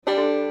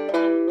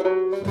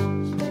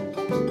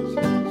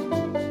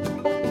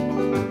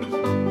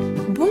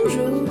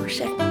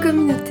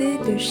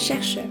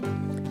chercheur.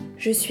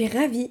 Je suis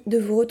ravie de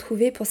vous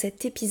retrouver pour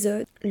cet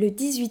épisode, le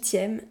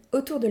 18e,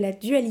 autour de la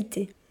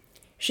dualité.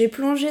 J'ai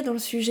plongé dans le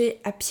sujet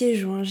à pieds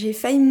joints, j'ai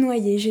failli me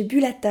noyer, j'ai bu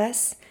la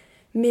tasse,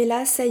 mais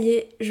là, ça y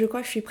est, je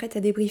crois que je suis prête à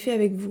débriefer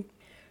avec vous.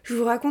 Je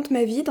vous raconte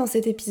ma vie dans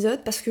cet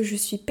épisode parce que je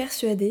suis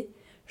persuadée,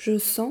 je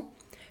sens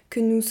que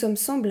nous sommes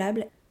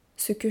semblables.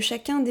 Ce que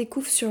chacun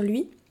découvre sur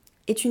lui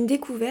est une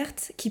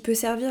découverte qui peut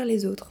servir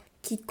les autres,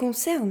 qui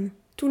concerne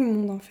tout le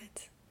monde en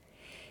fait.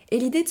 Et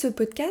l'idée de ce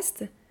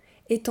podcast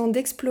étant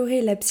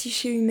d'explorer la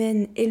psyché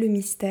humaine et le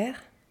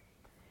mystère,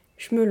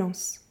 je me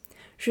lance.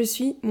 Je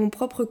suis mon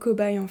propre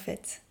cobaye en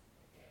fait.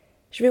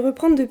 Je vais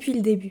reprendre depuis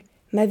le début.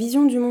 Ma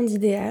vision du monde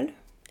idéal,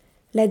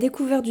 la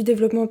découverte du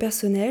développement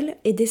personnel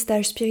et des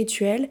stages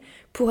spirituels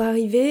pour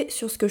arriver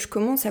sur ce que je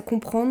commence à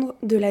comprendre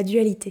de la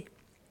dualité.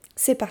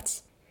 C'est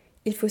parti.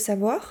 Il faut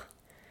savoir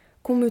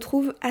qu'on me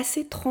trouve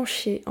assez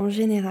tranchée en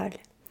général.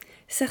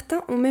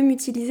 Certains ont même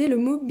utilisé le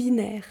mot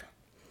binaire.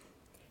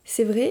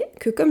 C'est vrai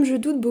que comme je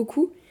doute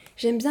beaucoup,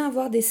 j'aime bien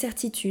avoir des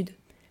certitudes,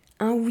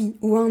 un oui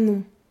ou un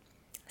non.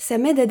 Ça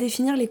m'aide à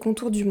définir les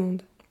contours du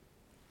monde.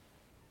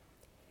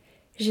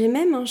 J'ai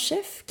même un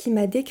chef qui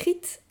m'a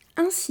décrite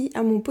ainsi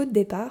à mon pot de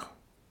départ,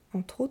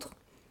 entre autres.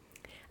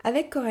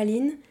 Avec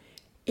Coraline,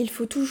 il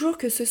faut toujours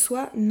que ce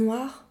soit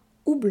noir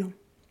ou blanc.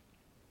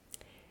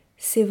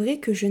 C'est vrai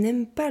que je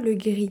n'aime pas le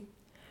gris.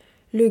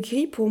 Le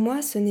gris pour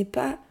moi ce n'est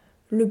pas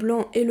le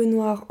blanc et le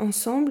noir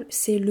ensemble,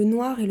 c'est le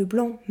noir et le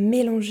blanc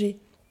mélangés.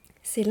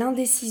 C'est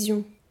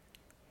l'indécision.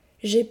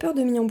 J'ai peur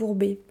de m'y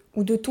embourber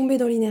ou de tomber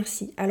dans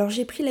l'inertie, alors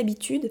j'ai pris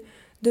l'habitude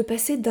de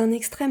passer d'un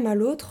extrême à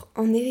l'autre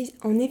en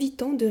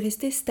évitant de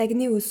rester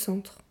stagné au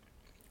centre.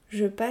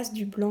 Je passe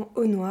du blanc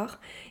au noir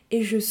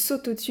et je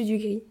saute au-dessus du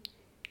gris.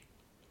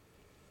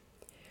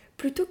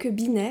 Plutôt que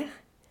binaire,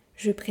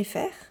 je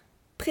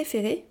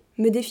préférais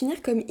me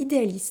définir comme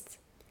idéaliste.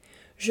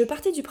 Je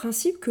partais du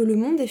principe que le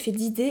monde est fait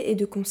d'idées et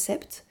de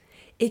concepts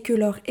et que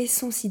leur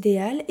essence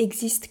idéale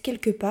existe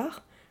quelque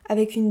part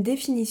avec une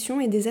définition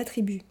et des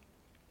attributs.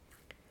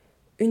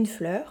 Une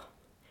fleur,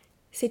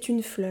 c'est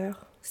une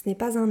fleur, ce n'est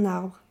pas un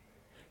arbre.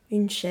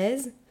 Une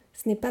chaise,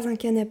 ce n'est pas un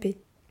canapé.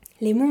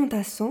 Les mots ont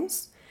un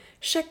sens,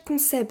 chaque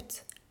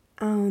concept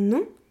a un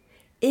nom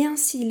et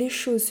ainsi les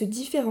choses se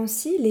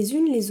différencient les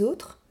unes les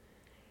autres.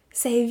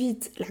 Ça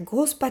évite la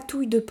grosse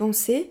patouille de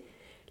pensée,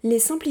 les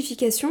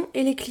simplifications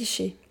et les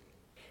clichés.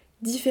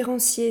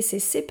 Différencier, c'est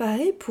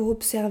séparer pour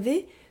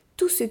observer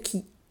tout ce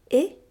qui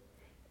est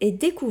et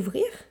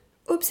découvrir,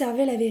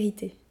 observer la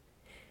vérité.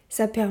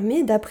 Ça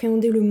permet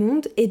d'appréhender le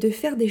monde et de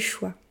faire des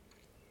choix.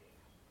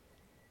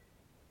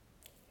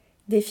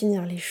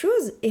 Définir les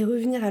choses et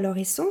revenir à leur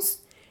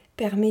essence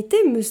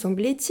permettait, me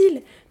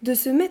semblait-il, de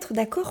se mettre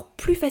d'accord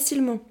plus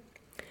facilement.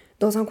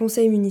 Dans un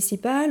conseil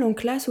municipal, en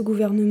classe, au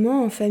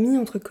gouvernement, en famille,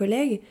 entre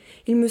collègues,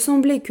 il me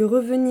semblait que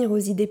revenir aux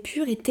idées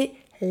pures était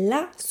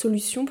la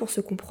solution pour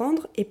se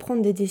comprendre et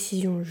prendre des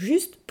décisions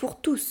justes pour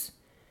tous.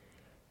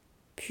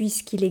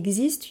 Puisqu'il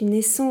existe une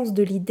essence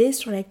de l'idée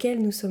sur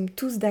laquelle nous sommes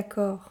tous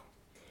d'accord.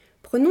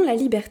 Prenons la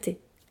liberté.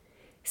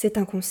 C'est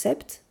un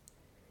concept.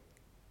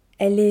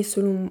 Elle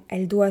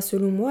doit,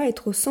 selon moi,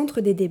 être au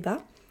centre des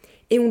débats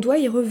et on doit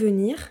y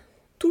revenir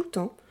tout le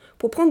temps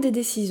pour prendre des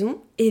décisions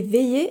et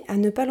veiller à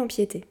ne pas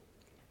l'empiéter.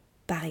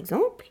 Par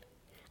exemple,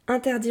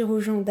 interdire aux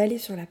gens d'aller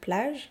sur la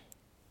plage,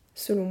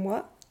 selon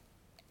moi,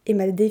 et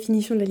ma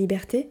définition de la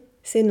liberté,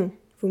 c'est non.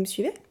 Vous me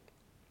suivez ?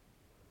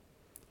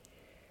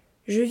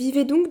 Je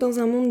vivais donc dans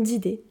un monde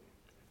d'idées.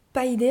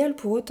 Pas idéal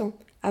pour autant,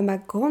 à ma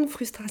grande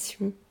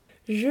frustration.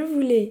 Je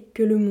voulais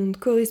que le monde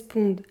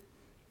corresponde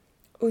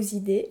aux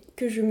idées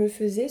que je me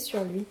faisais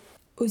sur lui,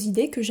 aux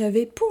idées que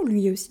j'avais pour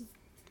lui aussi.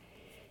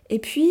 Et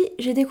puis,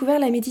 j'ai découvert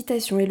la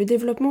méditation et le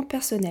développement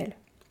personnel.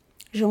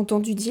 J'ai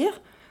entendu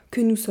dire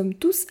que nous sommes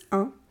tous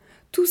un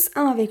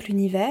avec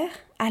l'univers,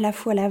 à la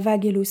fois la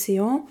vague et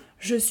l'océan,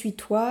 je suis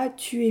toi,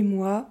 tu es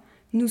moi,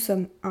 nous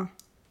sommes un.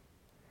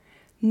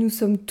 Nous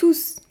sommes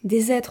tous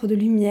des êtres de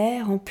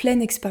lumière en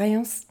pleine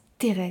expérience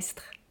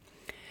terrestre.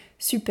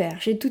 Super,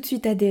 j'ai tout de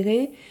suite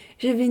adhéré,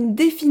 j'avais une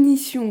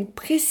définition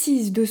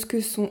précise de ce que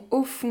sont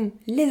au fond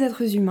les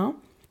êtres humains.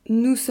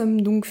 Nous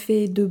sommes donc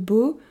faits de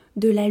beau,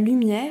 de la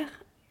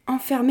lumière,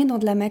 enfermés dans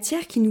de la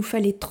matière qu'il nous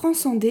fallait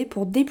transcender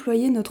pour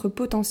déployer notre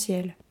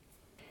potentiel.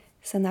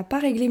 Ça n'a pas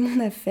réglé mon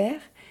affaire,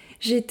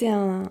 j'étais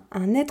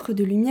un être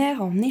de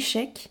lumière en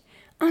échec,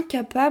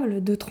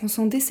 incapable de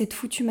transcender cette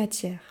foutue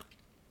matière.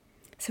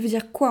 Ça veut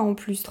dire quoi en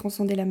plus,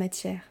 transcender la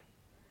matière ?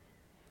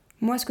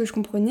 Moi, ce que je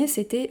comprenais,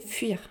 c'était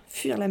fuir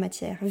la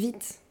matière,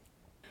 vite.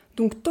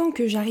 Donc tant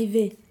que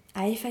j'arrivais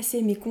à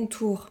effacer mes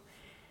contours,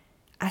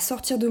 à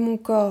sortir de mon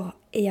corps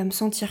et à me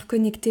sentir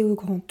connectée au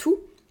grand tout,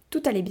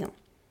 tout allait bien.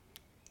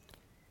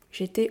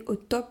 J'étais au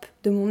top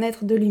de mon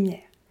être de lumière.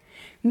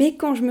 Mais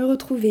quand je me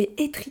retrouvais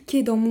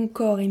étriquée dans mon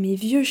corps et mes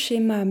vieux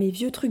schémas, mes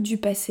vieux trucs du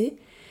passé,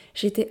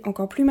 j'étais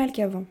encore plus mal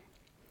qu'avant.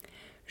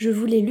 Je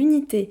voulais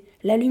l'unité,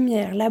 la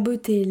lumière, la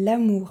beauté,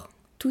 l'amour,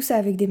 tout ça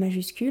avec des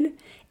majuscules,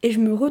 et je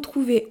me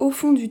retrouvais au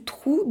fond du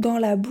trou, dans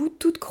la boue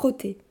toute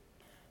crottée.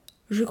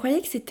 Je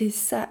croyais que c'était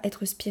ça,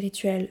 être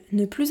spirituel.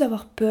 Ne plus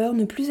avoir peur,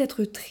 ne plus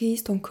être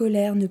triste, en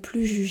colère, ne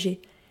plus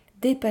juger.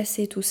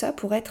 Dépasser tout ça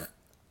pour être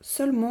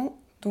seulement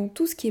dans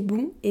tout ce qui est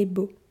bon et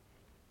beau.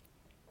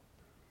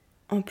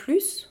 En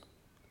plus,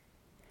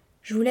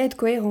 je voulais être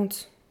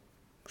cohérente.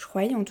 Je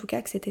croyais en tout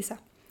cas que c'était ça.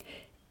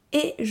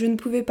 Et je ne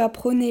pouvais pas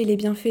prôner les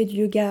bienfaits du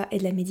yoga et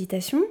de la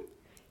méditation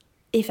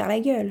et faire la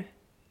gueule.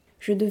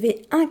 Je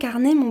devais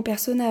incarner mon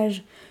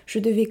personnage. Je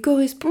devais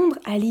correspondre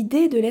à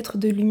l'idée de l'être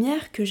de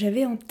lumière que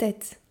j'avais en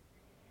tête.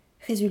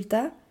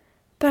 Résultat,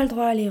 pas le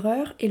droit à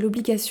l'erreur et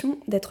l'obligation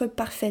d'être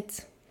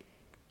parfaite.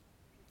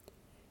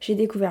 J'ai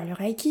découvert le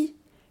reiki,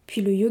 puis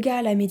le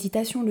yoga, la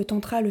méditation, le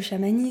tantra, le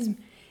chamanisme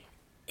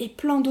et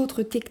plein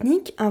d'autres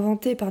techniques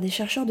inventées par des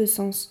chercheurs de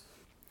sens.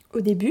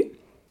 Au début,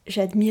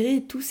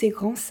 j'admirais tous ces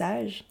grands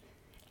sages,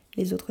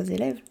 les autres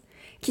élèves,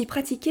 qui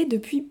pratiquaient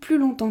depuis plus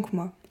longtemps que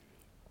moi.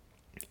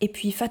 Et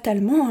puis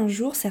fatalement, un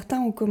jour, certains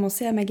ont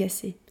commencé à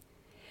m'agacer.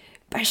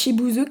 Pas chez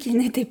Bouzeux qu'ils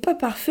n'étaient pas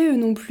parfaits eux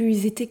non plus,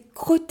 ils étaient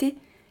crottés,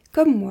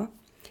 comme moi.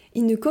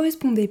 Ils ne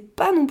correspondaient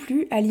pas non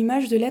plus à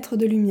l'image de l'être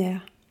de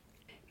lumière.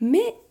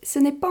 Mais ce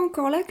n'est pas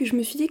encore là que je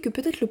me suis dit que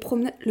peut-être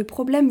le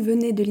problème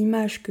venait de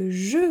l'image que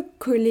je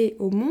collais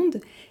au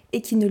monde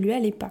et qui ne lui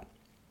allait pas.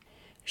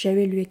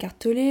 J'avais lu Eckhart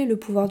Tolle, Le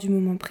pouvoir du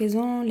moment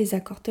présent, les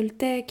accords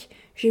Toltec,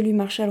 j'ai lu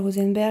Marshall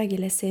Rosenberg et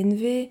la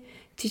CNV,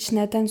 Thich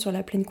Nhat Hanh sur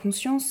la pleine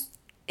conscience,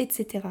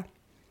 etc.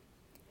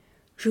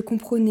 Je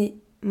comprenais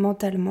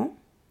mentalement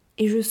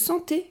et je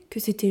sentais que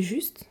c'était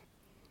juste,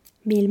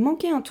 mais il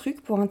manquait un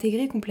truc pour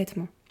intégrer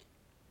complètement.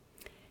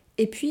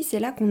 Et puis c'est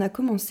là qu'on a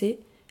commencé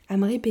à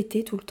me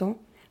répéter tout le temps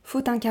 «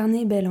 Faut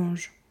incarner bel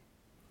ange ».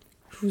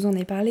 Je vous en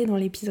ai parlé dans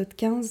l'épisode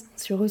 15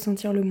 sur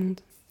ressentir le monde.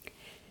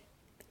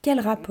 Quel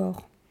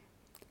rapport ?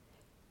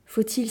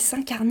 Faut-il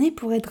s'incarner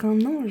pour être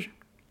un ange ?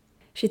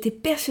 J'étais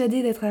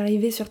persuadée d'être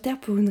arrivée sur Terre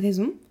pour une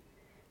raison,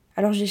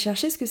 alors j'ai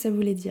cherché ce que ça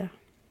voulait dire.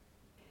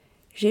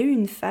 J'ai eu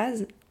une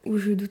phase où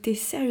je doutais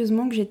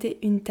sérieusement que j'étais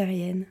une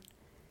terrienne.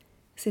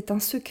 C'est un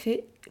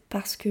secret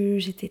parce que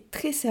j'étais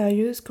très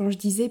sérieuse quand je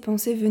disais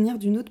penser venir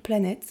d'une autre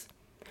planète,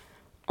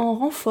 en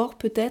renfort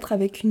peut-être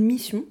avec une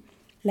mission,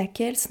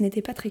 laquelle ce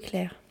n'était pas très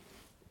clair.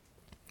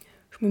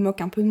 Je me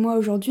moque un peu de moi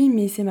aujourd'hui,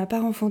 mais c'est ma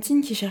part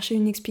enfantine qui cherchait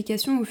une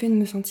explication au fait de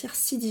me sentir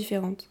si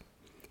différente.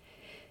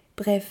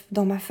 Bref,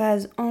 dans ma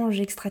phase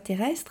ange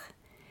extraterrestre,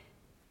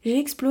 j'ai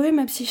exploré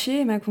ma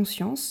psyché et ma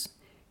conscience,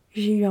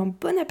 j'ai eu un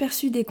bon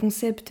aperçu des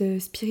concepts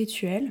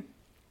spirituels,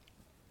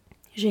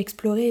 j'ai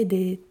exploré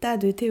des tas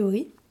de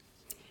théories,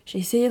 j'ai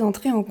essayé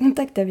d'entrer en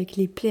contact avec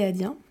les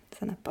Pléiadiens,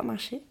 ça n'a pas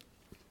marché.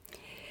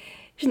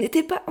 Je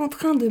n'étais pas en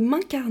train de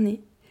m'incarner,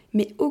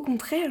 mais au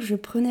contraire, je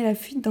prenais la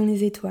fuite dans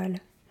les étoiles.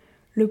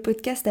 Le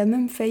podcast a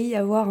même failli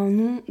avoir un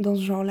nom dans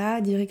ce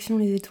genre-là, Direction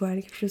les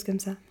étoiles, quelque chose comme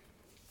ça.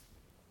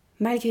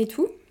 Malgré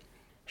tout,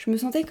 je me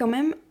sentais quand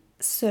même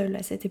seule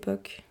à cette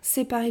époque,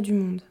 séparée du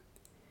monde.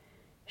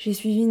 J'ai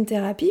suivi une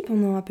thérapie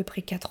pendant à peu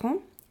près 4 ans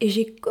et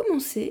j'ai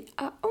commencé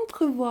à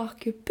entrevoir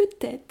que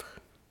peut-être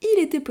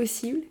il était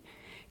possible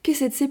que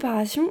cette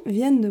séparation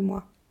vienne de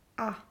moi.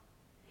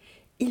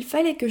 Il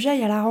fallait que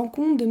j'aille à la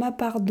rencontre de ma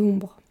part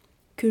d'ombre,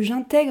 que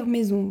j'intègre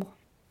mes ombres.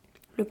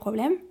 Le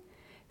problème,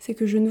 c'est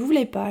que je ne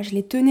voulais pas, je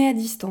les tenais à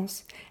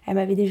distance. Elle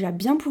m'avait déjà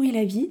bien pourri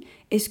la vie,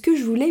 et ce que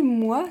je voulais,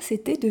 moi,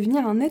 c'était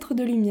devenir un être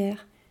de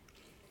lumière.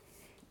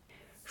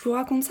 Je vous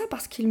raconte ça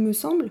parce qu'il me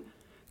semble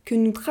que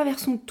nous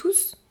traversons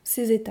tous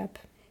ces étapes.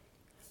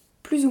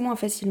 Plus ou moins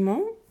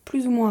facilement,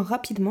 plus ou moins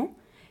rapidement,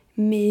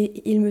 mais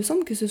il me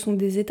semble que ce sont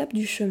des étapes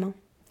du chemin.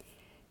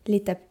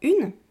 L'étape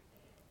 1,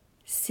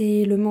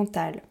 c'est le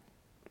mental.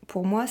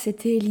 Pour moi,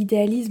 c'était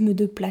l'idéalisme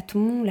de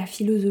Platon, la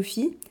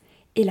philosophie,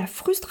 et la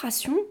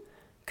frustration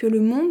que le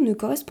monde ne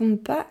corresponde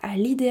pas à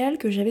l'idéal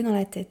que j'avais dans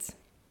la tête,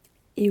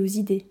 et aux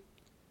idées.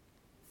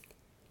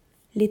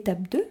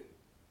 L'étape 2,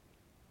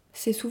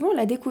 c'est souvent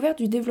la découverte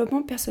du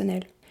développement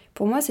personnel.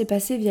 Pour moi, c'est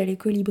passé via les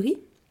colibris,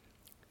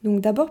 donc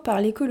d'abord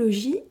par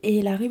l'écologie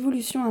et la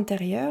révolution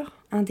intérieure,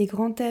 un des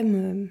grands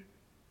thèmes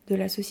de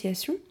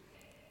l'association,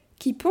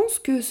 qui pense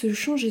que se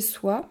changer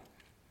soi,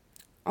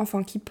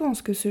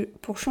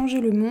 pour changer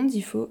le monde,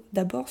 il faut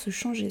d'abord se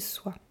changer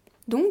soi.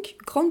 Donc,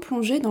 grande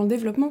plongée dans le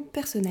développement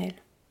personnel.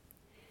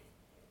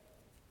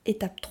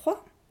 Étape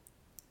 3,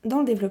 dans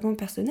le développement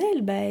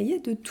personnel, il y a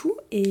de tout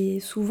et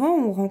souvent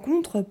on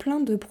rencontre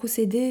plein de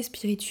procédés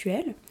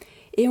spirituels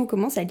et on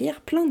commence à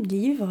lire plein de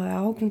livres,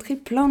 à rencontrer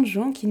plein de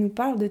gens qui nous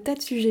parlent de tas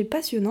de sujets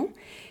passionnants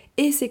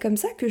et c'est comme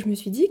ça que je me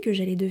suis dit que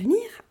j'allais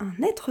devenir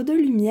un être de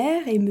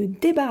lumière et me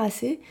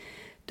débarrasser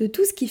de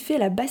tout ce qui fait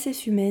la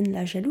bassesse humaine,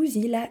 la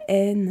jalousie, la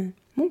haine,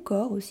 mon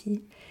corps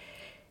aussi.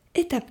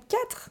 Étape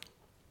 4,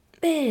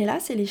 là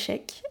c'est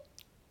l'échec.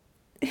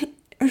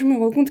 Je me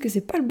rends compte que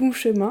c'est pas le bon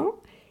chemin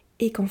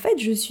et qu'en fait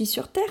je suis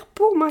sur Terre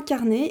pour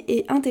m'incarner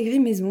et intégrer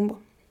mes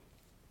ombres.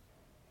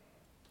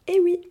 Et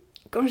oui,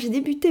 quand j'ai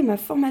débuté ma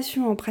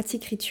formation en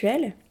pratique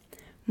rituelle,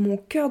 mon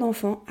cœur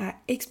d'enfant a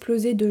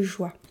explosé de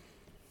joie.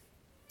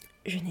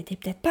 Je n'étais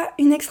peut-être pas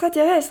une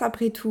extraterrestre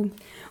après tout.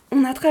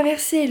 On a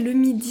traversé le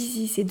mythe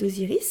d'Isis et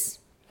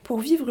d'Osiris pour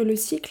vivre le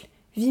cycle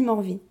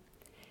vie-mort-vie.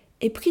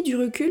 et pris du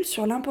recul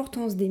sur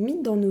l'importance des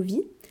mythes dans nos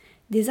vies,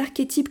 des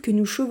archétypes que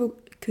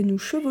nous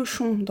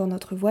chevauchons dans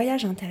notre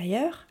voyage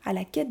intérieur à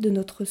la quête de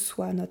notre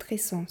soi, notre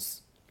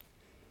essence.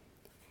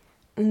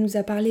 On nous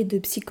a parlé de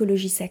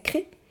psychologie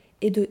sacrée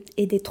et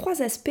des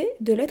 3 aspects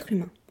de l'être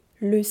humain.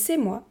 Le c'est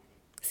moi,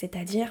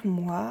 c'est-à-dire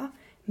moi,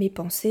 mes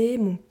pensées,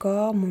 mon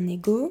corps, mon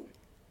ego.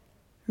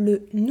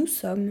 Le nous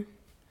sommes,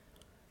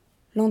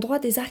 l'endroit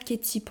des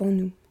archétypes en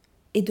nous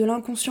et de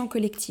l'inconscient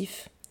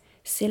collectif.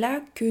 C'est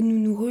là que nous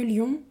nous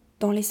relions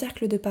dans les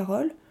cercles de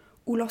parole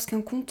ou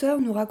lorsqu'un conteur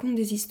nous raconte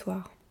des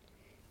histoires.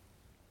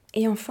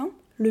 Et enfin,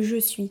 le je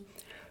suis,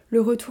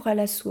 le retour à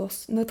la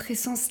source, notre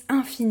essence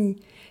infinie,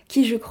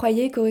 qui je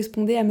croyais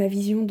correspondait à ma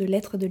vision de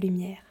l'être de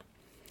lumière.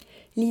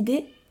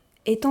 L'idée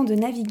étant de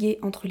naviguer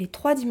entre les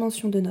 3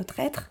 dimensions de notre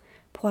être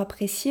pour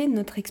apprécier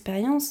notre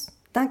expérience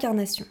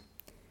d'incarnation.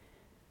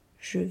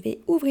 Je vais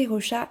ouvrir au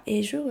chat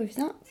et je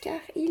reviens car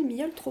il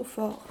miaule trop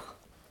fort.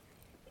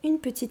 Une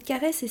petite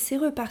caresse et c'est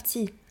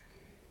reparti.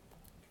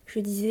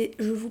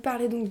 Je vous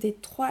parlais donc des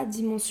 3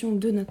 dimensions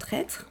de notre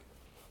être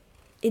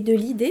et de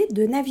l'idée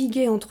de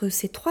naviguer entre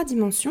ces 3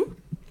 dimensions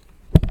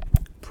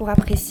pour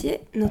apprécier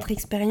notre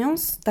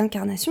expérience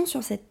d'incarnation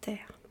sur cette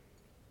terre.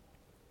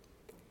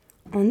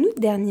 En août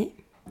dernier,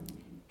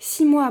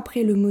 6 mois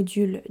après le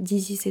module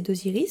d'Isis et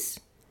d'Osiris,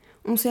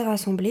 on s'est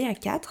rassemblés à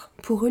 4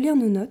 pour relire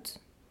nos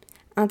notes,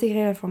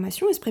 intégrer la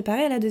formation et se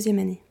préparer à la 2e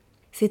année.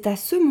 C'est à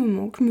ce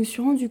moment que je me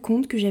suis rendu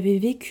compte que j'avais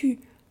vécu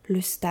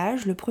le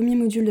stage, le premier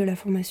module de la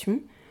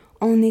formation,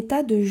 en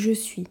état de je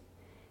suis,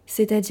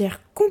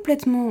 c'est-à-dire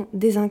complètement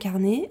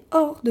désincarné,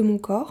 hors de mon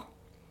corps,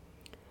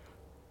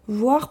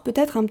 voire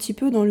peut-être un petit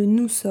peu dans le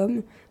nous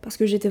sommes, parce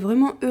que j'étais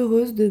vraiment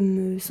heureuse de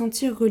me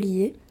sentir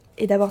reliée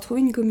et d'avoir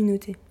trouvé une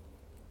communauté.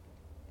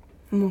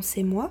 Mon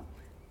c'est moi,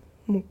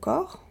 mon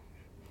corps,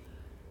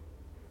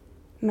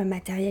 ma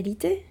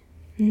matérialité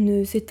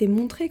ne s'était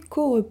montré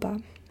qu'au repas.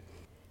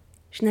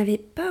 Je n'avais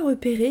pas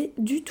repéré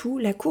du tout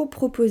la courbe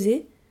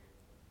proposée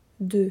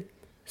de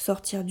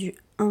sortir du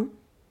 1,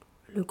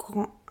 le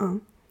grand 1,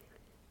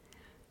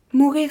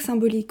 mourir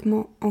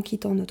symboliquement en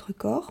quittant notre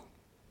corps,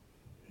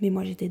 mais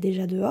moi j'étais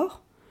déjà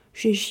dehors,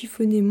 j'ai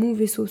chiffonné mon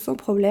vaisseau sans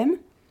problème,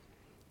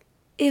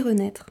 et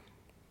renaître.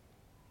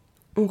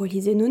 On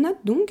relisait nos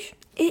notes donc,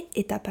 et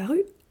est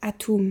apparu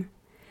Atum.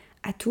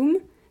 Atum,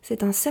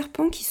 c'est un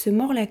serpent qui se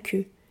mord la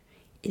queue.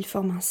 Il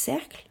forme un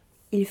cercle,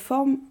 il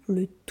forme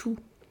le tout.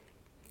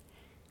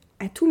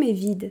 Atum est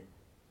vide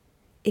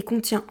et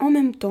contient en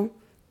même temps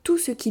tout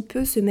ce qui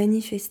peut se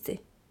manifester.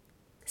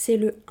 C'est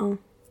le 1,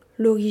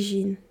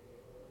 l'origine.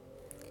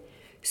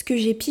 Ce que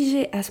j'ai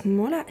pigé à ce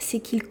moment-là, c'est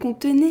qu'il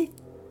contenait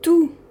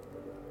tout.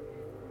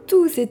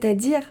 Tout,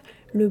 c'est-à-dire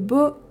le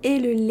beau et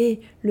le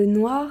laid, le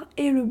noir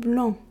et le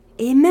blanc,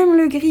 et même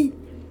le gris,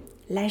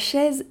 la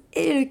chaise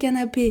et le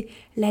canapé,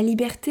 la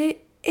liberté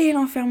et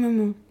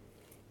l'enfermement.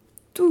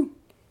 Tout.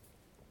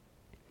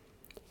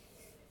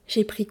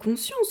 J'ai pris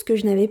conscience que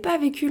je n'avais pas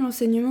vécu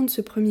l'enseignement de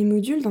ce premier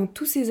module dans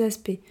tous ses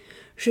aspects.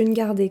 Je ne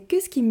gardais que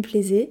ce qui me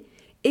plaisait,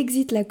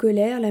 exit la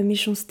colère, la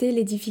méchanceté,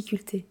 les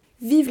difficultés.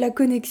 Vive la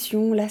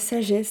connexion, la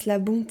sagesse, la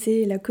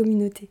bonté, la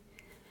communauté.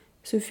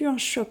 Ce fut un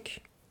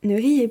choc. Ne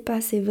riez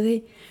pas, c'est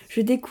vrai.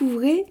 Je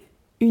découvrais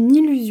une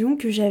illusion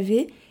que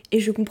j'avais et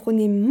je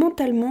comprenais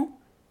mentalement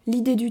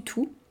l'idée du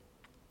tout,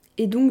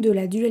 et donc de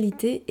la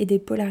dualité et des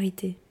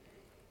polarités.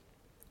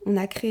 On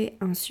a créé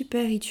un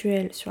super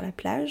rituel sur la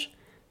plage.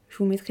 Je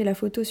vous mettrai la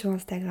photo sur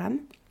Instagram.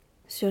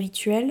 Ce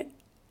rituel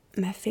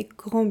m'a fait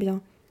grand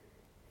bien.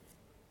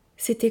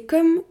 C'était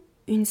comme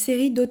une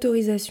série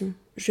d'autorisations.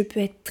 Je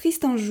peux être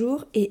triste un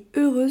jour et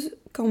heureuse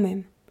quand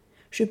même.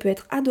 Je peux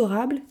être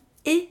adorable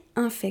et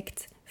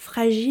infecte,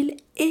 fragile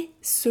et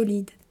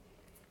solide.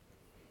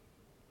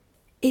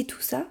 Et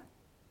tout ça,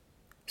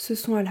 ce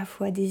sont à la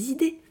fois des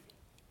idées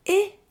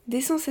et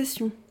des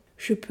sensations.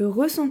 Je peux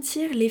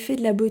ressentir l'effet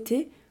de la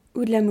beauté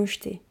ou de la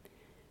mocheté,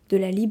 de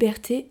la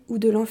liberté ou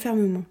de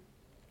l'enfermement.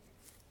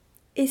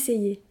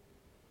 Essayez.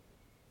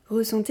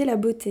 Ressentez la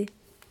beauté.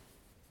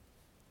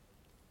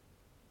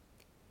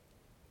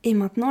 Et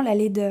maintenant la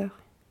laideur.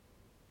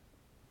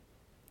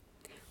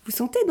 Vous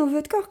sentez dans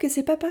votre corps que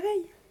c'est pas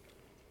pareil?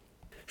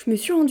 Je me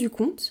suis rendu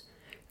compte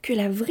que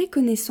la vraie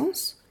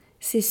connaissance,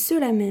 c'est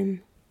cela même,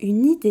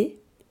 une idée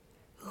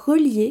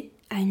reliée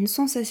à une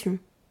sensation.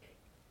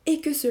 Et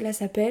que cela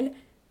s'appelle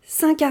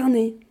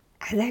s'incarner.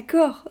 Ah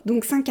d'accord,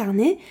 donc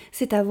s'incarner,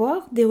 c'est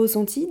avoir des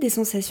ressentis, des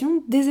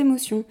sensations, des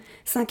émotions.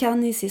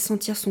 S'incarner, c'est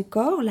sentir son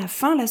corps, la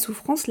faim, la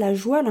souffrance, la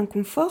joie,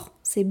 l'inconfort,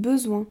 ses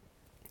besoins.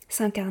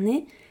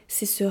 S'incarner,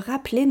 c'est se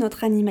rappeler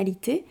notre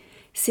animalité,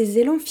 ses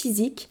élans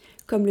physiques,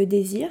 comme le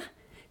désir,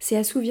 c'est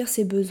assouvir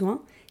ses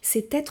besoins,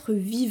 c'est être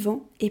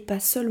vivant et pas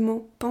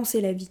seulement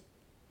penser la vie.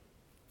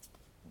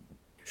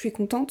 Je suis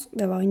contente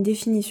d'avoir une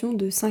définition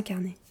de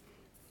s'incarner.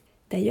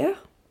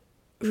 D'ailleurs,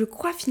 je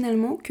crois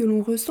finalement que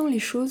l'on ressent les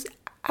choses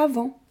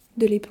avant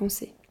de les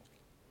penser.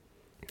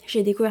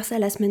 J'ai découvert ça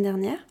la semaine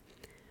dernière,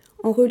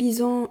 en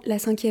relisant la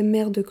 5e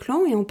mère de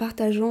clan et en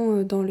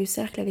partageant dans le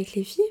cercle avec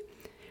les filles.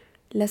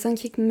 La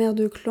 5e mère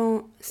de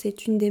clan,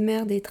 c'est une des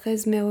mères des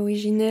 13 mères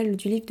originelles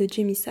du livre de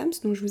Jamie Sams,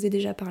 dont je vous ai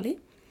déjà parlé.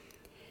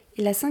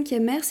 Et la 5e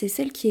mère, c'est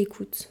celle qui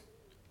écoute.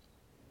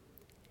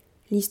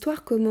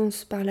 L'histoire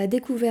commence par la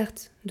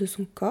découverte de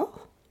son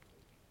corps.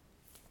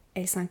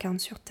 Elle s'incarne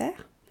sur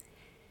Terre.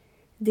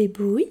 Des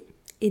bruits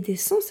et des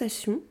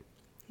sensations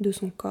de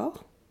son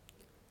corps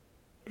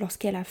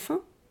lorsqu'elle a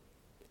faim.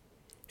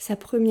 Sa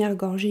première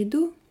gorgée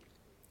d'eau,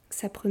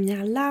 sa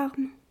première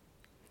larme.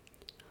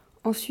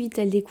 Ensuite,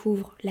 elle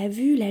découvre la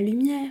vue, la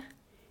lumière,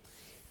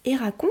 et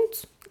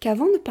raconte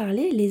qu'avant de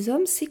parler, les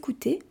hommes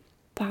s'écoutaient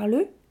par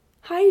le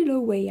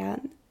Hailowean,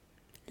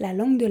 la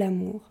langue de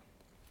l'amour.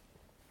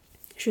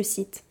 Je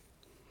cite.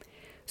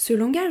 Ce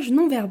langage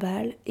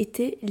non-verbal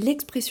était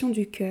l'expression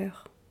du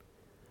cœur.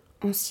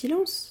 En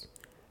silence,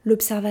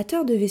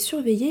 l'observateur devait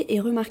surveiller et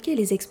remarquer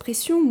les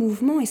expressions,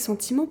 mouvements et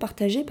sentiments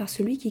partagés par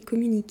celui qui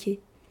communiquait.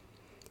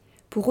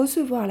 Pour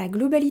recevoir la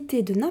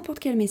globalité de n'importe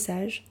quel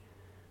message,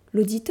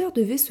 l'auditeur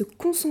devait se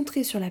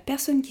concentrer sur la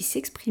personne qui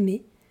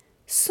s'exprimait,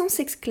 sans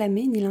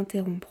s'exclamer ni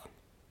l'interrompre.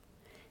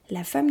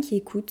 La femme qui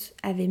écoute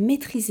avait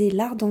maîtrisé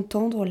l'art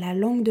d'entendre la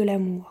langue de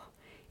l'amour,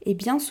 et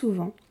bien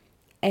souvent,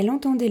 elle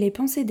entendait les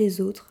pensées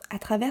des autres à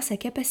travers sa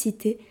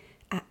capacité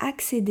à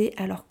accéder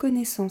à leur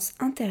connaissance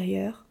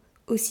intérieure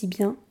aussi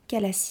bien qu'à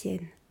la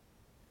sienne.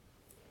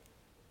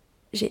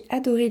 J'ai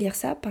adoré lire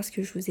ça parce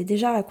que je vous ai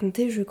déjà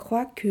raconté, je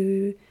crois,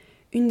 que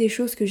une des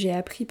choses que j'ai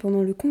appris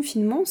pendant le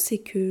confinement, c'est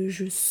que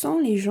je sens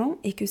les gens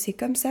et que c'est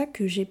comme ça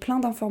que j'ai plein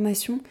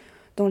d'informations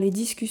dans les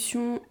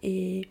discussions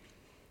et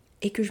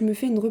que je me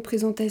fais une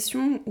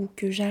représentation ou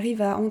que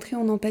j'arrive à entrer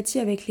en empathie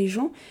avec les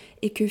gens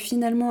et que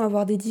finalement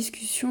avoir des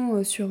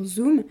discussions sur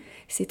Zoom,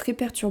 c'est très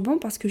perturbant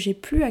parce que j'ai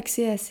plus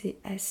accès à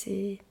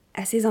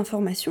ces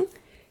informations.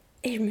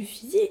 Et je me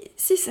suis dit,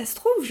 si ça se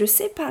trouve, je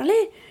sais parler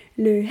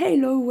le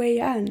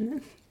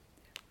Hailowean.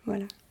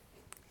 Voilà,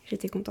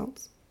 j'étais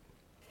contente.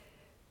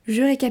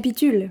 Je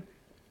récapitule.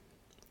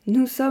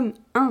 Nous sommes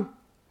un,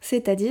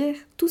 c'est-à-dire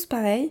tous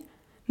pareils,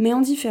 mais en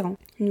différent.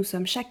 Nous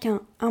sommes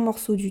chacun un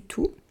morceau du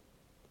tout,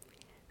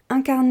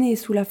 incarné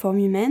sous la forme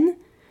humaine,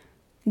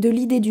 de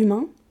l'idée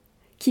d'humain,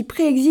 qui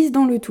préexiste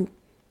dans le tout.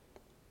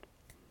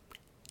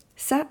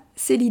 Ça,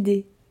 c'est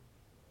l'idée.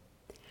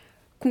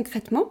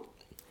 Concrètement,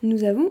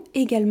 nous avons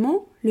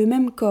également le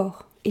même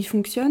corps. Il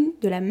fonctionne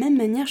de la même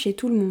manière chez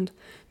tout le monde.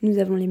 Nous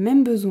avons les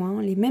mêmes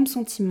besoins, les mêmes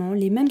sentiments,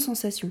 les mêmes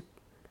sensations.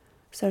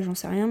 Ça, j'en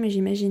sais rien, mais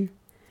j'imagine.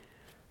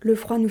 Le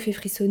froid nous fait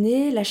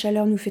frissonner, la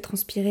chaleur nous fait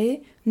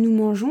transpirer, nous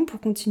mangeons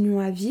pour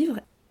continuer à vivre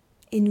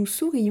et nous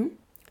sourions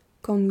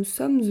quand nous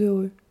sommes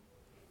heureux.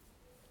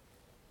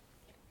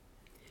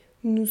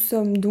 Nous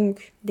sommes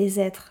donc des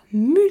êtres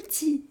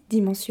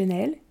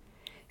multidimensionnels,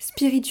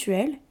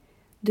 spirituels,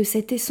 de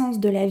cette essence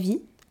de la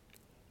vie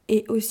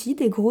et aussi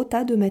des gros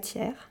tas de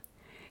matière,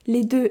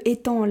 les deux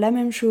étant la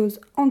même chose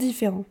en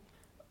différent.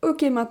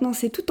 Ok, maintenant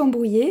c'est tout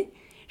embrouillé.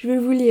 Je vais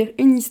vous lire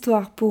une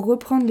histoire pour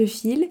reprendre le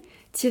fil,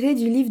 tirée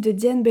du livre de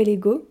Diane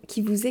Bellego,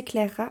 qui vous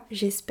éclairera,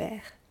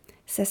 j'espère.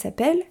 Ça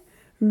s'appelle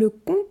 « Le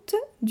conte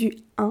du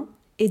 1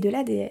 et de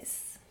la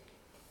déesse ».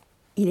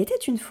 Il était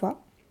une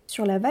fois,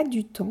 sur la vague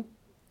du temps,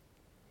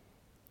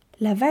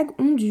 la vague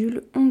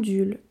ondule,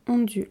 ondule,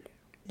 ondule.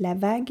 La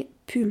vague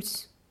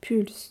pulse,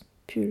 pulse,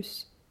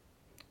 pulse.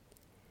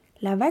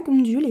 La vague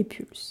ondule et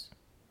pulse.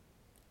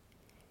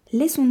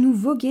 Laissons-nous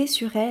voguer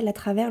sur elle à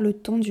travers le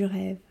temps du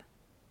rêve.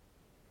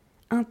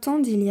 Un temps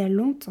d'il y a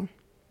longtemps.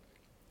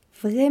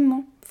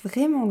 Vraiment,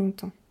 vraiment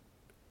longtemps.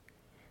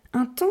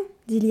 Un temps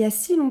d'il y a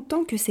si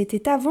longtemps que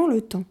c'était avant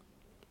le temps.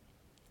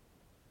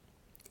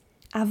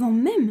 Avant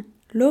même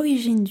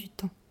l'origine du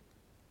temps.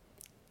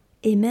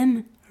 Et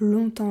même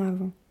longtemps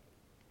avant.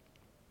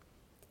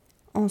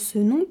 En ce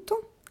non-temps,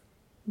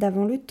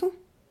 d'avant le temps,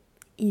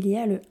 il y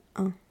a le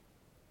 1.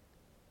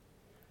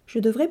 Je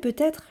devrais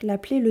peut-être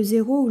l'appeler le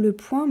 0 ou le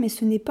point, mais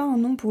ce n'est pas un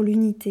nom pour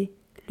l'unité,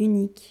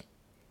 l'unique.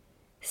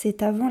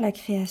 C'est avant la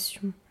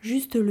création,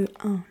 juste le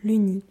 1,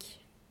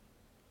 l'unique.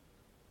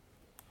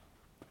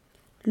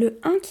 Le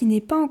 1 qui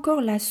n'est pas encore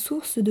la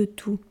source de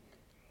tout.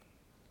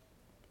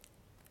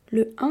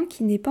 Le 1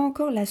 qui n'est pas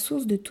encore la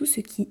source de tout ce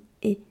qui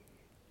est.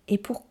 Et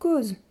pour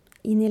cause,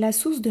 il n'est la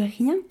source de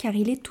rien car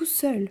il est tout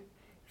seul,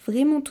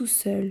 vraiment tout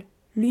seul,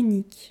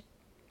 l'unique.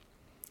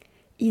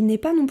 Il n'est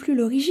pas non plus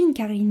l'origine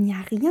car il n'y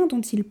a rien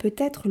dont il peut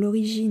être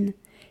l'origine.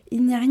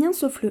 Il n'y a rien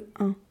sauf le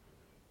 1.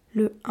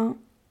 Le 1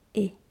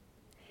 est.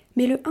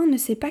 Mais le 1 ne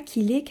sait pas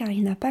qu'il est car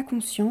il n'a pas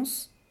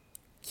conscience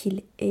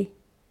qu'il est.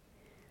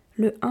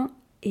 Le 1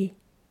 est.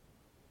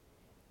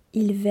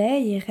 Il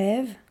veille et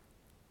rêve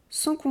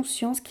sans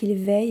conscience qu'il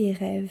veille et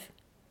rêve.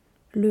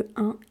 Le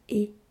 1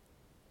 est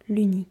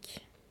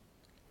l'unique.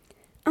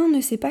 1 ne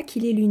sait pas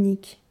qu'il est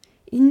l'unique.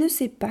 Il ne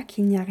sait pas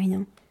qu'il n'y a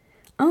rien.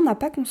 1 n'a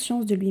pas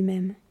conscience de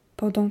lui-même.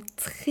 Pendant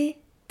très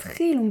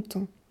très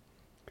longtemps.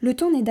 Le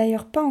temps n'est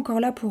d'ailleurs pas encore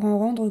là pour en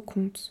rendre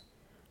compte.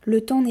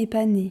 Le temps n'est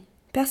pas né.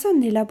 Personne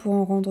n'est là pour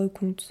en rendre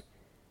compte.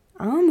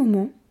 À un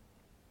moment,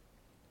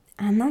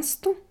 un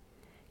instant,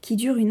 qui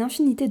dure une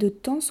infinité de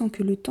temps sans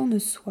que le temps ne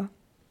soit,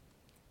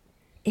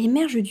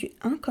 émerge du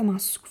 1 comme un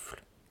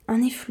souffle,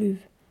 un effluve,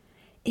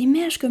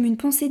 émerge comme une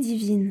pensée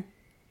divine.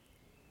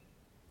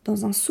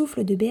 Dans un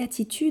souffle de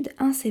béatitude,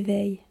 un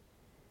s'éveille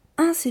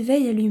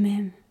à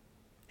lui-même.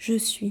 Je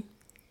suis.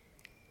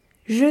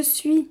 Je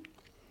suis.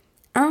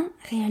 Un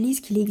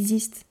réalise qu'il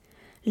existe.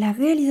 La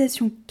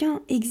réalisation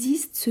qu'un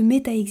existe se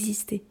met à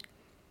exister.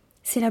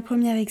 C'est la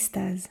première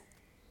extase.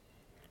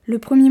 Le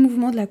premier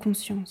mouvement de la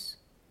conscience.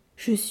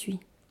 Je suis.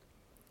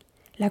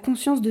 La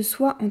conscience de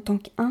soi en tant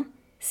qu'un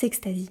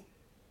s'extasie.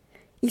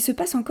 Il se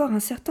passe encore un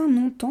certain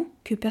non-temps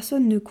que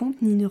personne ne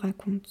compte ni ne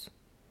raconte.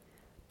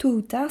 Tôt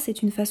ou tard,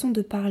 c'est une façon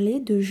de parler,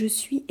 de « je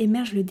suis »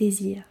 émerge le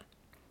désir.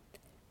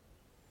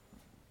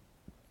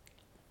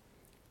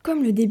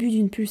 Comme le début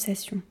d'une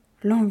pulsation,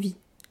 l'envie.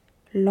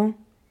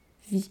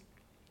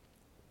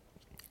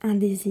 Un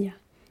désir,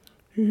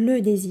 le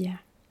désir,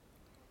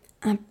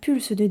 un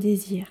pulse de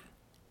désir,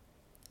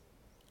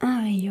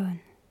 un rayonne,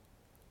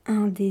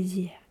 un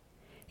désir.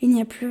 Il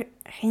n'y a plus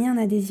rien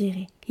à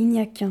désirer, il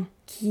n'y a qu'un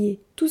qui est,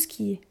 tout ce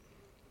qui est.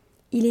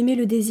 Il émet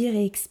le désir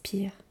et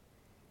expire.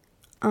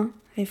 Un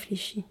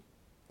réfléchit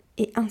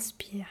et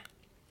inspire.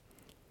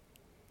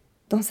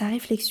 Dans sa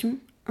réflexion,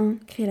 un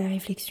crée la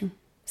réflexion.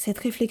 Cette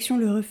réflexion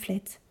le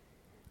reflète.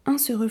 Un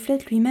se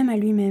reflète lui-même à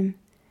lui-même.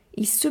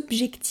 Il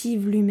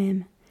s'objective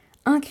lui-même.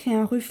 Un crée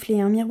un reflet,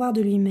 un miroir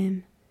de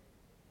lui-même.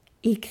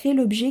 Il crée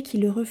l'objet qui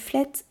le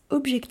reflète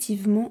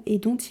objectivement et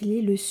dont il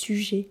est le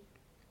sujet.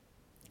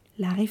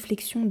 La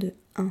réflexion de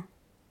un.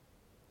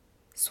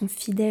 Son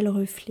fidèle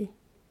reflet.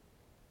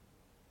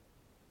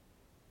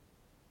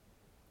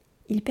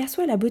 Il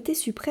perçoit la beauté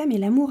suprême et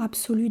l'amour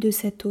absolu de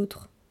cet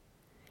autre.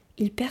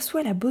 Il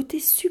perçoit la beauté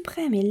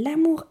suprême et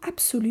l'amour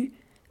absolu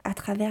à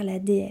travers la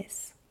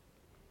déesse.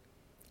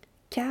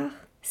 Car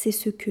c'est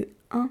ce que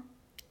un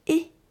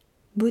est,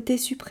 beauté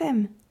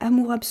suprême,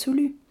 amour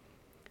absolu,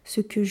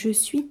 ce que je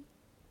suis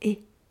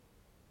est.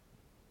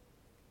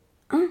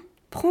 Un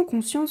prend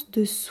conscience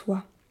de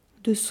soi,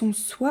 de son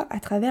soi à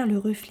travers le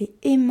reflet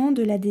aimant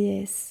de la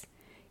déesse.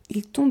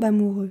 Il tombe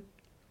amoureux,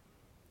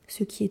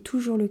 ce qui est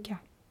toujours le cas.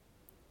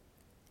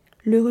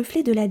 Le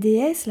reflet de la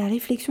déesse, la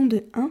réflexion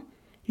de un,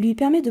 lui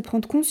permet de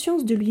prendre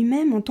conscience de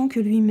lui-même en tant que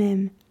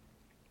lui-même.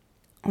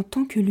 En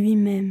tant que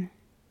lui-même.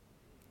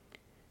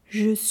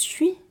 Je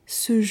suis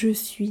ce je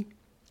suis.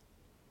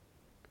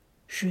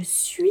 Je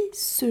suis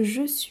ce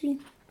je suis.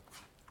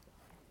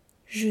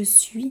 Je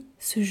suis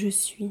ce je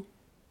suis.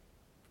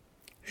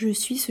 Je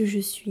suis ce je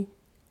suis.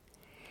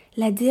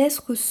 La déesse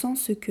ressent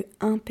ce que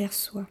un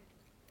perçoit.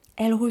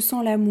 Elle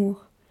ressent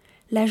l'amour.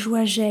 La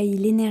joie jaillit,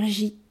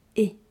 l'énergie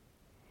est.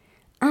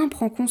 Un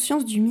prend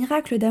conscience du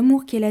miracle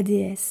d'amour qu'est la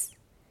déesse.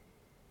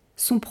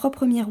 Son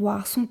propre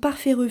miroir, son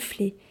parfait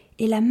reflet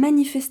est la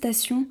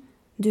manifestation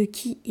de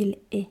qui il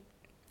est.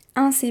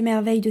 Un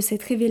s'émerveille de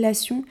cette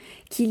révélation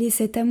qu'il est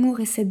cet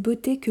amour et cette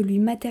beauté que lui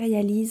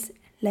matérialise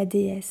la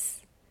déesse.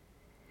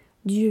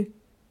 Dieu,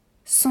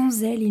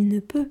 sans elle, il ne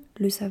peut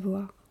le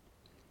savoir.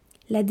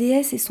 La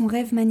déesse est son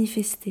rêve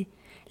manifesté.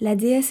 La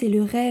déesse est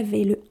le rêve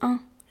et le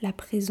un, la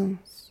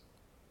présence.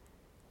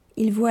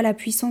 Ils voient la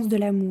puissance de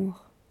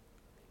l'amour.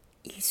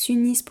 Ils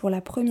s'unissent pour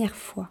la première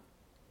fois.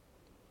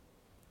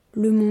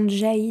 Le monde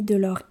jaillit de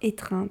leur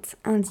étreinte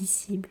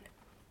indicible.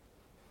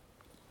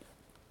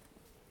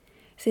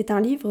 C'est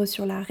un livre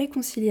sur la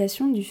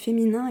réconciliation du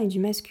féminin et du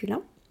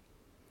masculin.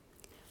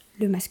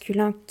 Le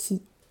masculin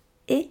qui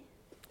est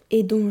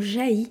et dont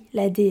jaillit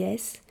la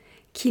déesse,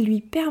 qui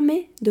lui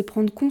permet de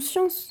prendre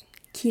conscience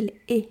qu'il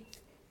est.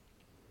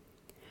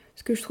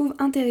 Ce que je trouve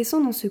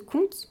intéressant dans ce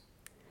conte,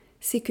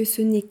 c'est que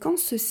ce n'est qu'en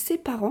se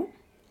séparant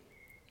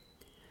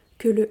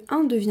que le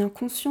un devient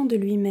conscient de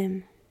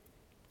lui-même.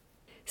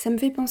 Ça me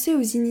fait penser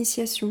aux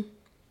initiations.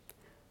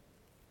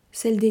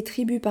 Celle des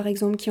tribus, par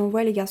exemple, qui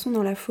envoient les garçons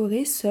dans la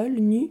forêt, seuls,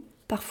 nus,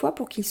 parfois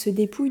pour qu'ils se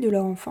dépouillent de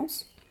leur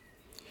enfance.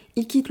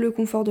 Ils quittent le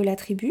confort de la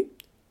tribu,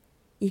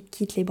 ils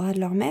quittent les bras de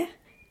leur mère,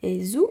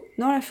 et zou,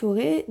 dans la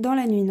forêt, dans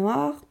la nuit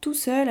noire, tout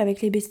seul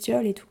avec les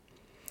bestioles et tout.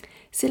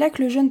 C'est là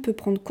que le jeune peut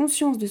prendre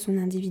conscience de son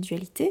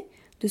individualité,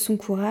 de son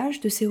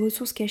courage, de ses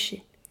ressources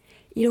cachées.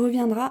 Il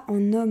reviendra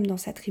en homme dans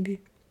sa tribu.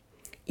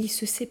 Il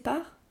se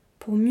sépare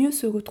pour mieux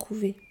se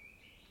retrouver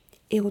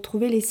et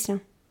retrouver les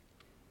siens.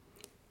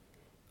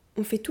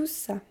 On fait tous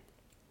ça.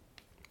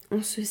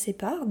 On se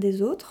sépare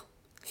des autres,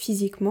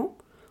 physiquement,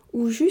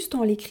 ou juste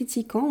en les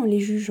critiquant, en les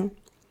jugeant.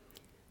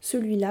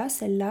 Celui-là,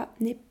 celle-là,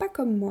 n'est pas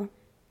comme moi.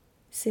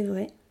 C'est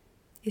vrai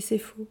et c'est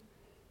faux.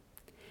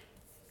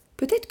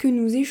 Peut-être que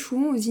nous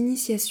échouons aux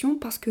initiations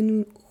parce que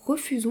nous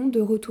refusons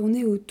de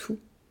retourner au tout,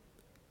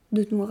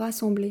 de nous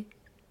rassembler.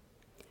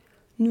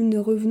 Nous ne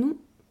revenons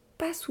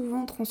pas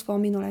souvent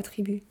transformés dans la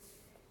tribu.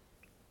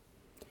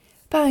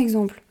 Par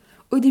exemple,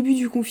 au début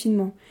du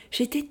confinement,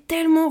 j'étais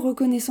tellement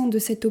reconnaissante de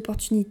cette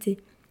opportunité.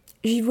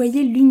 J'y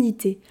voyais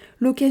l'unité,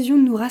 l'occasion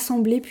de nous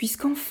rassembler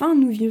puisqu'enfin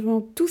nous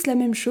vivions tous la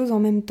même chose en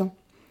même temps.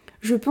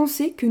 Je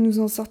pensais que nous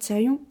en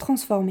sortirions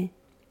transformés.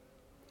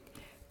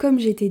 Comme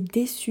j'étais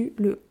déçue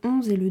le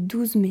 11 et le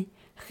 12 mai,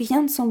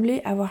 rien ne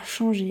semblait avoir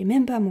changé,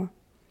 même pas moi.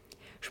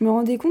 Je me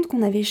rendais compte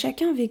qu'on avait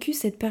chacun vécu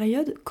cette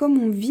période comme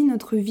on vit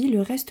notre vie le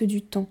reste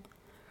du temps.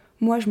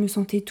 Moi, je me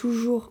sentais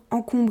toujours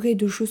encombrée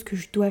de choses que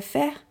je dois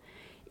faire.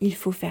 Il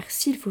faut faire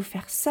ci, il faut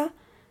faire ça.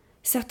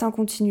 Certains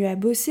continuaient à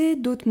bosser,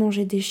 d'autres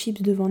mangeaient des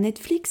chips devant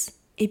Netflix.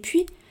 Et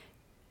puis,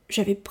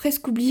 j'avais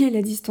presque oublié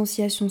la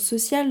distanciation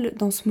sociale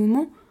dans ce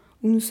moment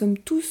où nous sommes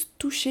tous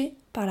touchés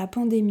par la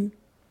pandémie.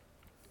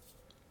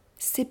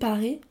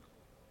 Séparés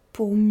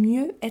pour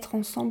mieux être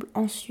ensemble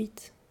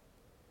ensuite.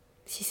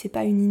 Si c'est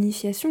pas une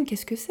initiation,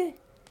 qu'est-ce que c'est ?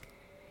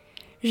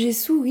 J'ai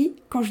souri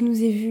quand je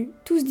nous ai vus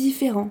tous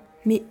différents,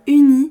 mais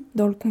unis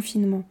dans le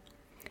confinement.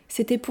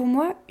 C'était pour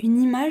moi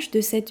une image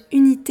de cette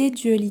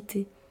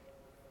unité-dualité.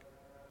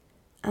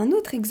 Un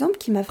autre exemple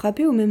qui m'a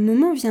frappée au même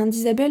moment vient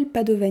d'Isabelle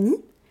Padovani.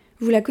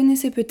 Vous la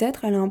connaissez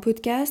peut-être, elle a un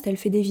podcast, elle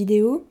fait des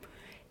vidéos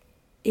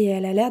et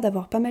elle a l'air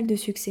d'avoir pas mal de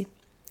succès.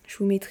 Je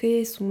vous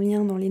mettrai son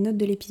lien dans les notes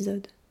de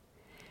l'épisode.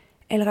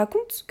 Elle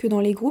raconte que dans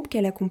les groupes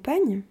qu'elle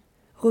accompagne,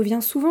 revient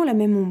souvent la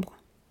même ombre,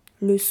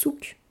 le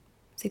souk,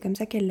 c'est comme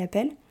ça qu'elle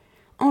l'appelle,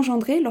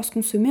 engendré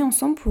lorsqu'on se met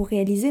ensemble pour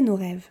réaliser nos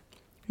rêves,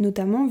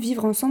 notamment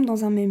vivre ensemble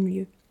dans un même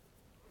lieu.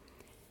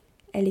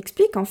 Elle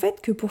explique en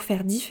fait que pour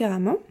faire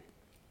différemment,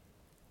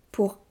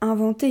 pour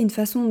inventer une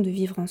façon de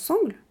vivre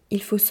ensemble,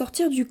 il faut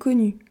sortir du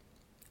connu.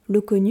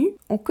 Le connu,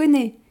 on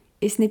connaît,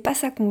 et ce n'est pas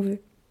ça qu'on veut.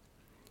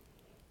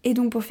 Et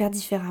donc pour faire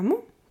différemment,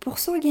 pour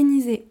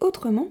s'organiser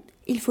autrement,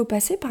 il faut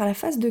passer par la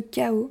phase de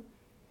chaos.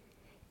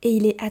 Et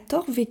il est à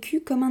tort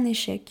vécu comme un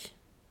échec.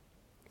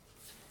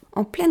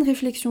 En pleine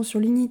réflexion sur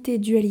l'unité et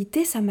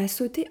dualité, ça m'a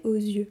sauté aux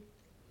yeux.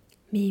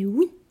 Mais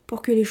oui,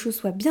 pour que les choses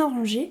soient bien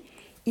rangées,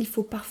 il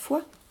faut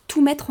parfois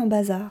tout mettre en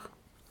bazar.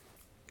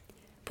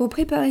 Pour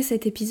préparer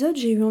cet épisode,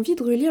 j'ai eu envie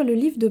de relire le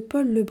livre de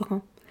Paul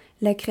Lebrun,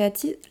 la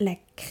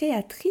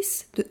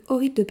créatrice de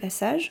Horribles de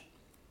passage.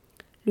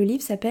 Le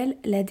livre s'appelle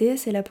 « La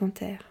déesse et la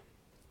panthère ».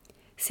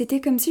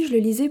 C'était comme si je le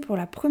lisais pour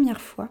la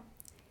première fois,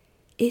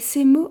 et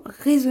ces mots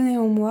résonnaient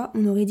en moi,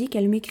 on aurait dit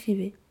qu'elle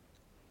m'écrivait.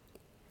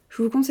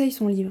 Je vous conseille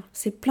son livre,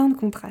 c'est plein de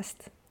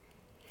contrastes.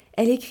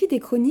 Elle écrit des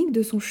chroniques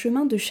de son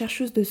chemin de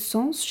chercheuse de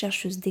sens,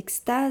 chercheuse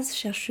d'extase,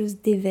 chercheuse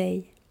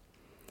d'éveil.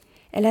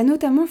 Elle a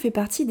notamment fait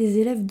partie des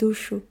élèves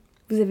d'Osho.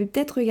 Vous avez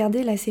peut-être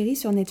regardé la série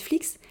sur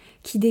Netflix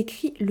qui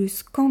décrit le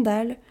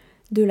scandale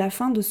de la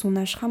fin de son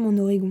ashram en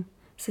Oregon.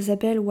 Ça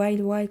s'appelle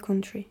Wild Wild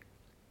Country.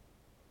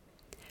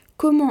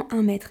 Comment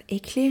un maître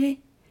éclairé,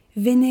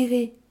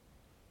 vénéré,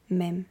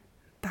 même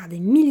par des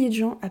milliers de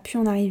gens, a pu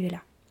en arriver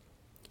là.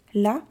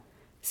 Là,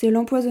 c'est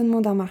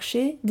l'empoisonnement d'un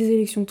marché, des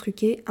élections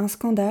truquées, un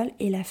scandale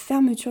et la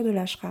fermeture de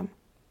l'ashram.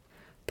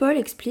 Paul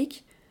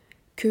explique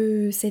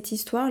que cette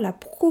histoire l'a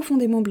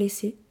profondément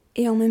blessé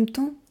et en même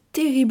temps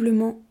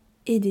terriblement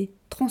aidé,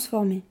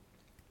 transformé.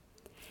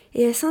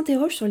 Et elle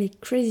s'interroge sur les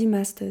crazy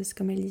masters,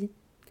 comme elle dit.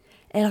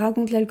 Elle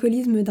raconte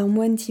l'alcoolisme d'un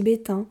moine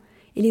tibétain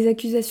et les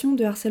accusations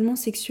de harcèlement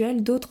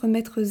sexuel d'autres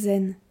maîtres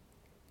zen.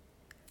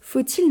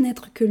 Faut-il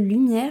n'être que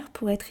lumière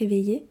pour être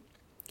éveillé ?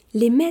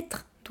 Les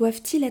maîtres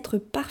doivent-ils être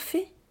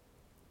parfaits ?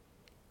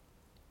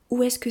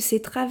 Ou est-ce que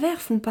ces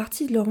travers font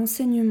partie de leur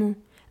enseignement ?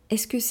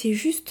 Est-ce que c'est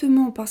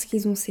justement parce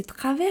qu'ils ont ces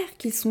travers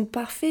qu'ils sont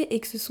parfaits et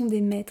que ce sont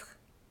des maîtres ?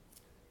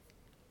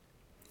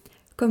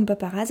 Comme pas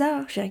par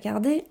hasard, j'ai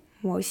regardé,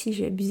 moi aussi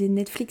j'ai abusé de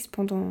Netflix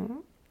pendant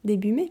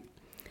début mai,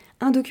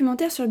 un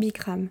documentaire sur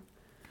Bikram.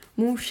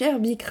 Mon cher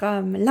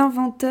Bikram,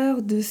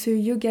 l'inventeur de ce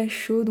yoga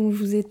show dont je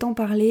vous ai tant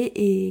parlé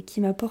et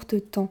qui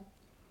m'apporte tant.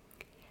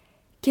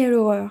 Quelle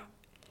horreur!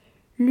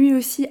 Lui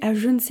aussi a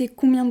je ne sais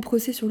combien de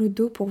procès sur le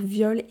dos pour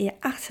viol et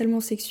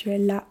harcèlement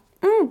sexuel. La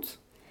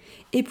honte!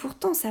 Et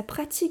pourtant sa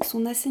pratique,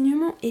 son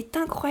enseignement est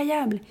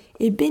incroyable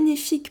et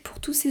bénéfique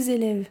pour tous ses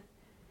élèves.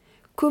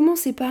 Comment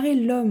séparer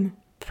l'homme,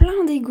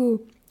 plein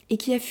d'ego, et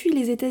qui a fui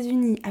les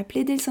États-Unis, a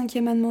plaidé le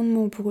 5e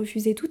amendement pour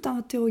refuser tout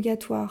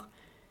interrogatoire,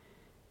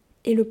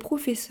 et le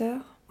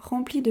professeur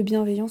rempli de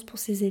bienveillance pour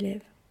ses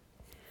élèves.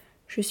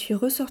 Je suis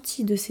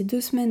ressortie de ces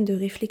 2 semaines de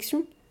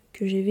réflexion,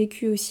 que j'ai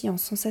vécues aussi en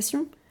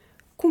sensation,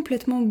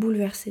 complètement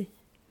bouleversée.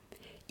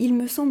 Il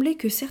me semblait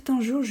que certains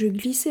jours je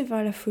glissais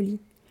vers la folie.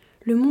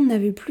 Le monde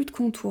n'avait plus de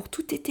contours,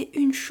 tout était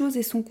une chose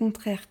et son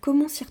contraire.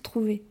 Comment s'y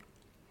retrouver ?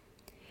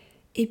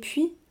 Et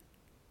puis,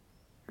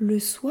 le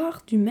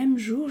soir du même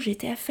jour,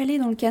 j'étais affalée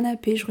dans le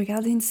canapé, je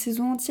regardais une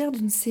saison entière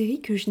d'une série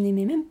que je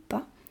n'aimais même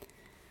pas,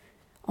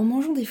 en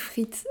mangeant des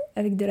frites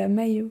avec de la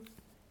mayo.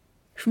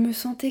 Je me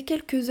sentais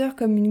quelques heures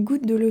comme une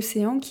goutte de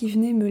l'océan qui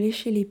venait me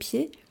lécher les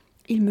pieds.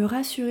 Il me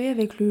rassurait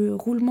avec le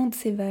roulement de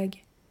ses vagues.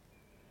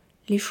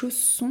 Les choses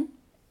sont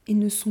et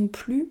ne sont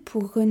plus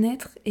pour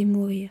renaître et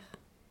mourir.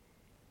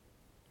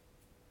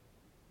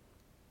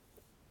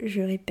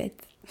 Je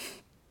répète.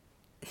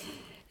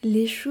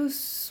 Les choses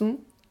sont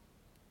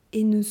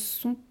et ne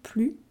sont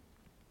plus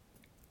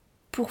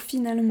pour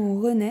finalement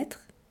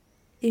renaître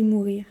et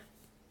mourir.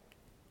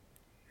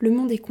 Le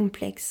monde est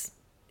complexe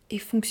et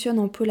fonctionne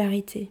en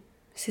polarité.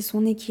 C'est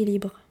son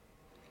équilibre.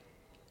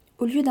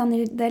 Au lieu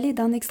d'aller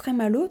d'un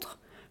extrême à l'autre,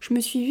 je me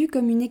suis vue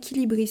comme une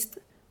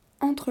équilibriste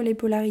entre les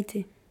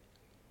polarités.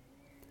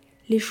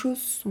 Les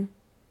choses sont.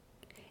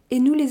 Et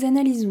nous les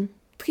analysons,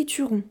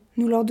 triturons,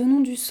 nous leur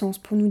donnons du sens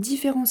pour nous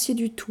différencier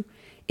du tout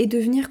et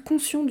devenir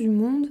conscients du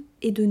monde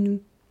et de nous.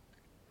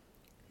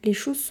 les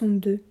choses sont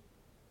deux.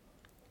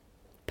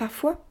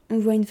 Parfois, on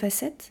voit une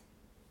facette,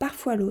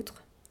 parfois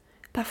l'autre,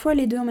 parfois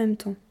les deux en même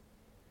temps.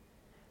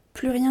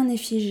 Plus rien n'est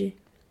figé,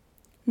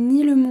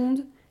 ni le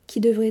monde qui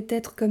devrait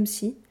être comme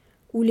ci,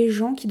 ou les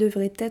gens qui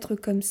devraient être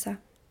comme ça.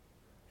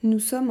 Nous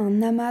sommes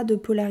un amas de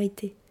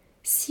polarités,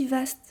 si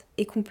vaste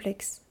et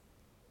complexe.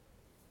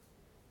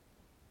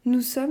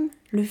 Nous sommes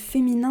le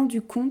féminin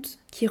du conte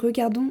qui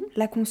regardons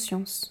la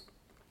conscience.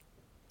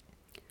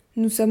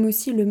 Nous sommes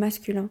aussi le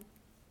masculin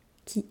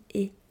qui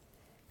est.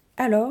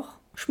 Alors,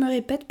 je me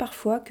répète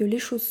parfois que les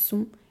choses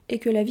sont et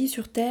que la vie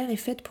sur Terre est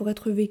faite pour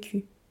être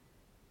vécue.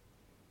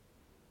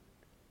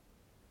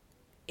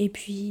 Et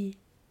puis,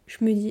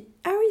 je me dis,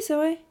 ah oui, c'est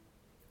vrai,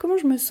 comment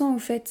je me sens au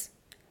fait ?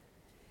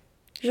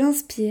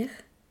 J'inspire,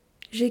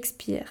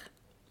 j'expire,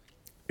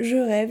 je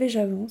rêve et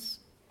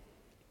j'avance.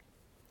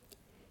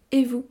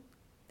 Et vous ?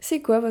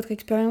 C'est quoi votre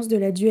expérience de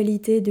la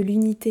dualité et de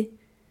l'unité ?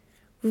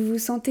 Vous vous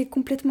sentez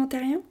complètement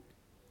terrien ?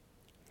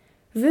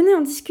 Venez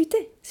en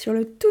discuter sur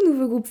le tout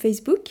nouveau groupe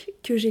Facebook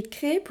que j'ai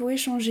créé pour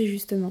échanger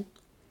justement.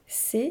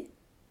 C'est,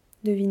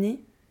 devinez,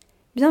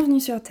 Bienvenue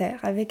sur Terre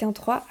avec un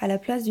 3 à la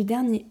place du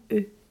dernier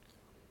E.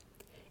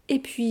 Et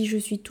puis je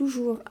suis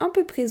toujours un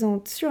peu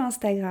présente sur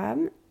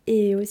Instagram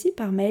et aussi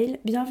par mail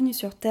bienvenue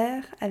sur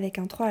Terre avec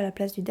un 3 à la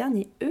place du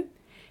dernier E,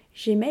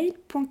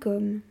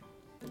 gmail.com.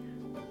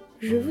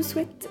 Je vous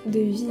souhaite de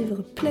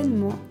vivre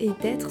pleinement et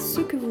d'être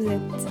ce que vous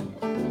êtes.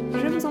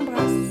 Je vous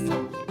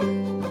embrasse.